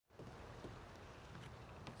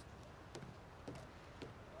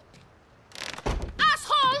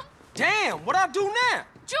Damn, what I do now?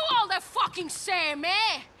 Do all the fucking same,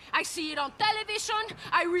 eh? I see it on television,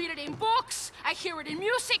 I read it in books, I hear it in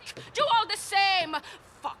music. Do all the same.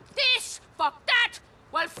 Fuck this, fuck that.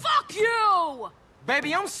 Well, fuck you!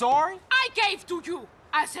 Baby, I'm sorry. I gave to you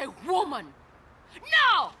as a woman.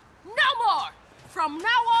 No! No more! From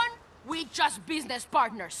now on, we just business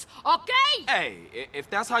partners, okay? Hey, if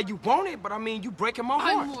that's how you want it, but I mean, you breaking my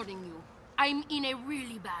heart. I'm warning you. I'm in a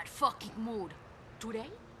really bad fucking mood. Today,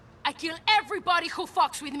 I kill everybody who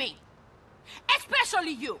fucks with me.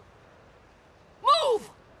 Especially you. Move!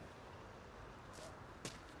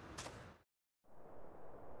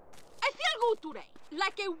 I feel good today.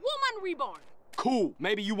 Like a woman reborn. Cool.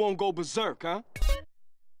 Maybe you won't go berserk, huh?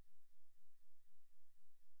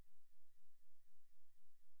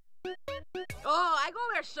 Oh, I go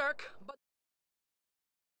berserk, but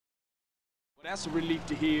Well, that's a relief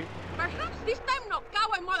to hear. perhaps this time no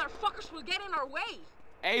cowboy motherfuckers will get in our way.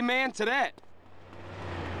 Amen to that.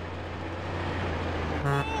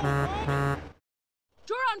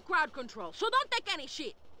 You're on crowd control, so don't take any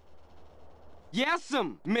shit.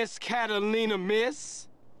 Yes'm, Miss Catalina, miss.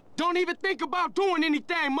 Don't even think about doing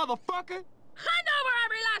anything, motherfucker. Hand over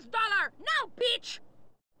every last dollar! Now, bitch!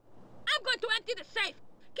 I'm going to empty the safe.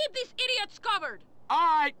 Keep these idiots covered. All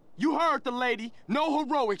right, you heard the lady. No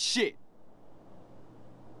heroic shit.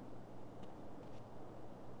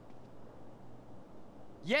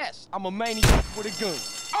 Yes, I'm a maniac with a gun.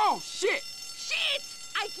 Oh, shit! Shit!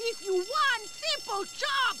 I give you one simple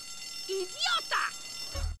job!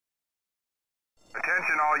 Idiota!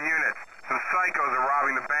 Attention all units. Some psychos are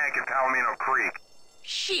robbing the bank in Palomino Creek.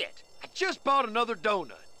 Shit! I just bought another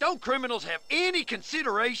donut. Don't criminals have any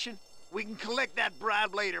consideration? We can collect that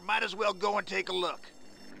bribe later. Might as well go and take a look.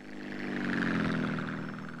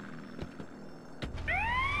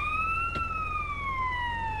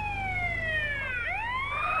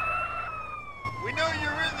 We know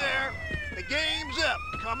you're in there. The game's up.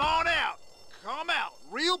 Come on out. Come out.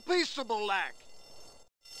 Real peaceable like.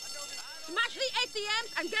 Smash the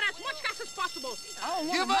ATMs and get as much cash as possible. I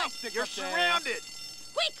don't Give want up. to You're surrounded.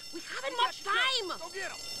 Quick! We haven't much time! Go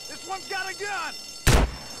get him. This one's got a gun.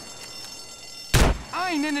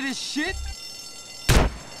 I ain't into this shit.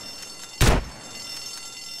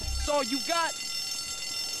 That's all you got?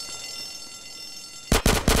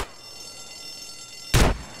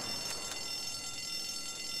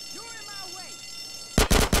 You're in my way!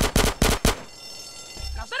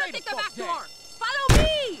 Now better take the back door! Follow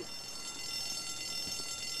me!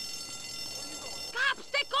 Cops,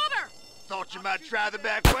 take cover! Thought you might try the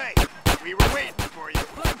back way. We were waiting for you.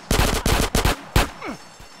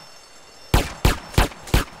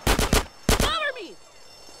 Cover me!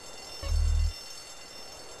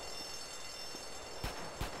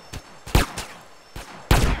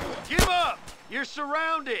 Give up! You're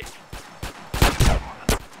surrounded!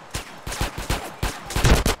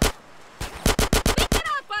 Pick it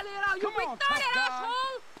up, Valero, you Come on, retarded tough guy.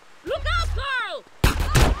 asshole! Look out, Carl!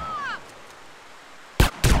 Ah!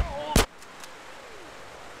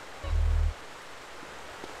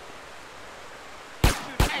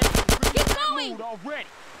 Keep going! Mood already.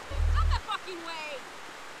 Out the fucking way!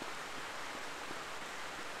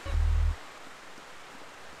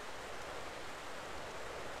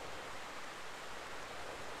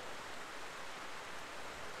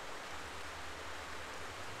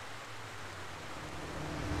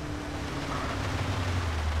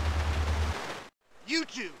 You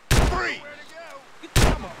two, free! You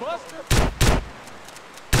think I'm a buster?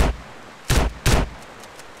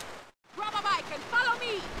 Grab a bike and follow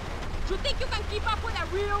me! You think you can keep up with a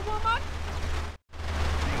real woman?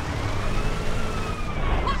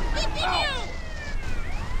 What's keeping you?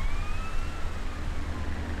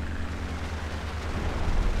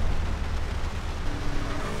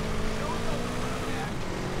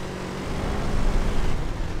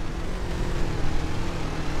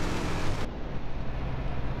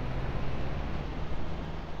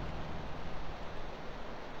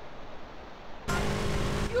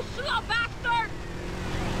 You slow bastard!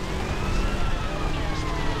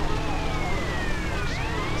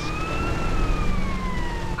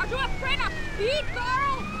 Are you afraid of speed,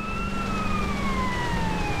 girl?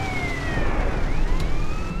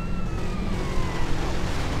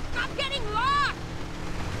 Stop getting lost!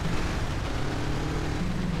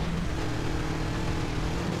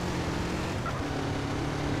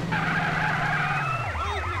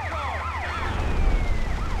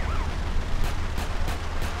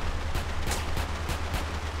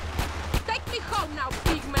 Take me home now,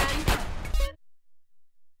 big man!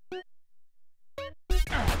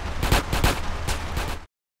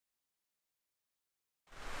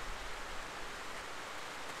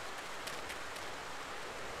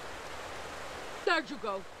 There you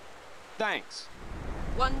go. Thanks.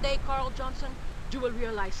 One day, Carl Johnson, you will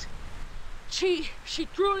realize she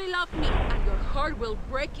truly loved me, and your heart will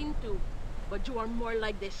break in two. But you are more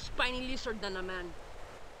like the spiny lizard than a man.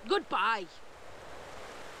 Goodbye.